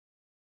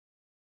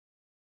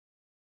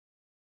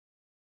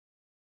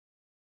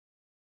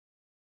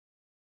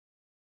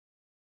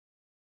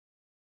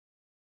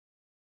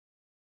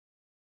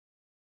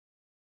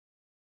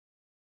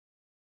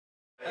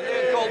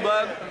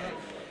Colburn.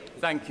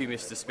 Thank you,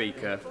 Mr.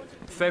 Speaker.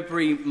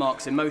 February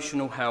marks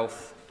Emotional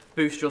Health,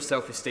 Boost Your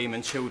Self-Esteem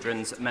and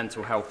Children's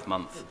Mental Health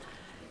Month.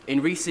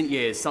 In recent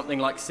years, something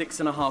like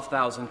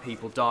 6,500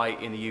 people die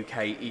in the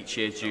UK each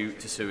year due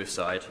to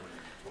suicide.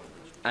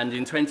 And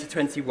in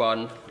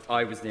 2021,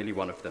 I was nearly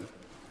one of them.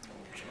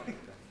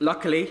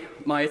 Luckily,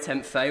 my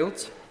attempt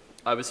failed.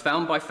 I was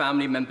found by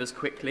family members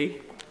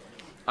quickly.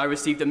 I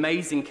received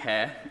amazing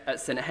care at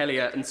St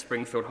Helier and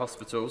Springfield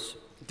hospitals,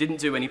 didn't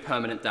do any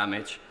permanent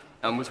damage,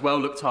 and was well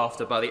looked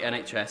after by the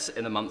NHS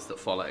in the months that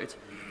followed.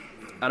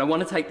 And I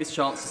want to take this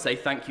chance to say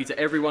thank you to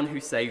everyone who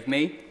saved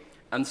me,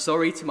 and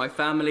sorry to my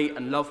family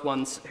and loved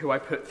ones who I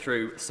put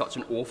through such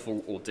an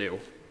awful ordeal.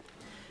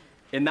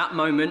 In that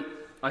moment,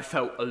 I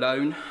felt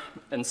alone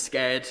and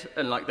scared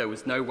and like there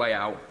was no way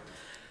out,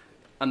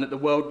 and that the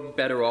world would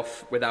be better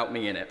off without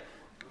me in it.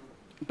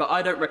 But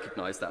I don't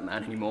recognise that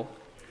man anymore.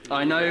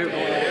 I know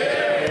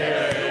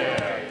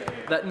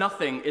that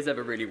nothing is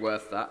ever really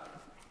worth that.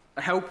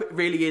 Help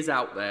really is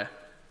out there,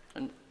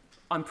 and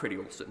I'm pretty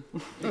awesome.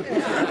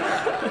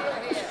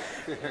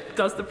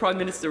 Does the Prime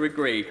Minister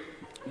agree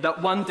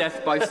that one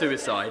death by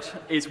suicide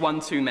is one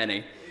too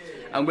many?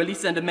 And will he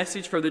send a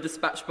message from the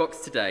dispatch box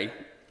today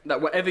that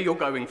whatever you're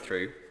going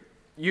through,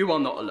 you are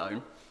not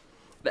alone,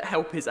 that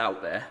help is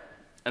out there,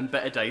 and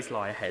better days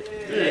lie ahead?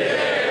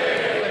 Yeah.